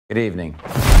Good evening.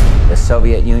 The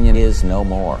Soviet Union is no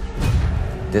more.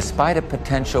 Despite a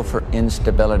potential for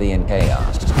instability and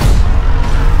chaos,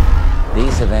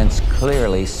 these events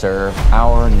clearly serve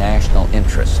our national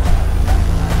interest.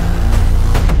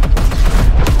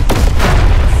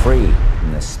 Free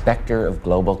from the specter of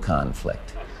global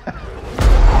conflict.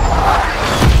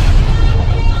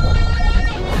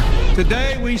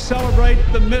 Today we celebrate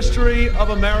the mystery of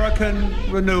American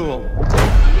renewal.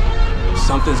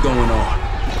 Something's going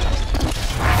on.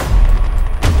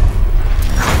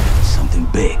 Something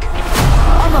big.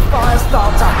 I'm a fire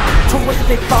starter,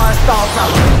 twisted fire starter.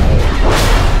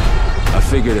 I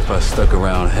figured if I stuck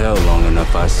around hell long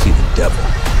enough, I'd see the devil.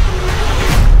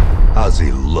 How's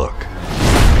he look?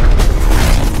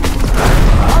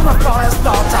 I'm a fire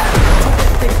starter,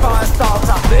 twisted fire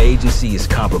starter. The agency is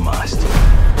compromised.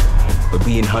 We're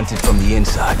being hunted from the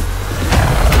inside.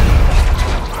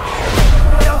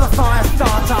 You're the fire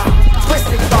starter,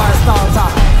 twisted fire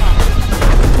starter.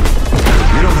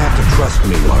 You don't have to trust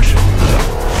me, Marshal.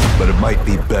 But it might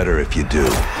be better if you do.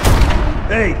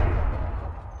 Hey!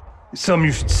 It's something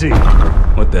you should see.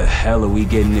 What the hell are we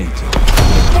getting into?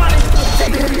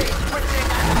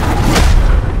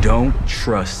 Don't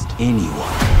trust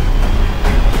anyone.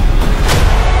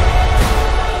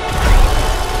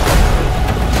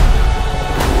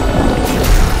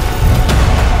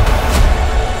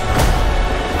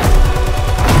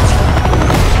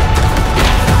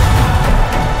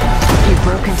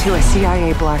 Broke into a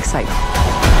CIA black site.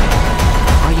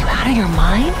 Are you out of your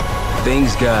mind?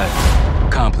 Things got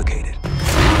complicated.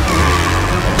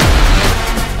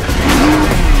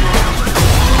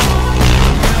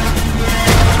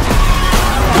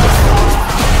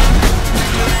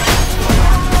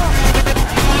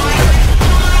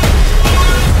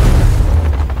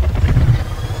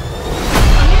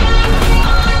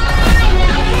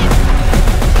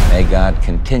 May God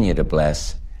continue to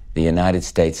bless the United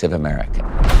States of America.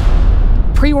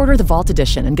 Pre-order the Vault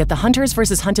Edition and get the Hunters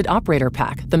vs. Hunted Operator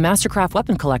Pack, the Mastercraft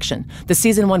Weapon Collection, the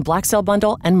Season 1 Black Cell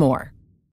Bundle, and more.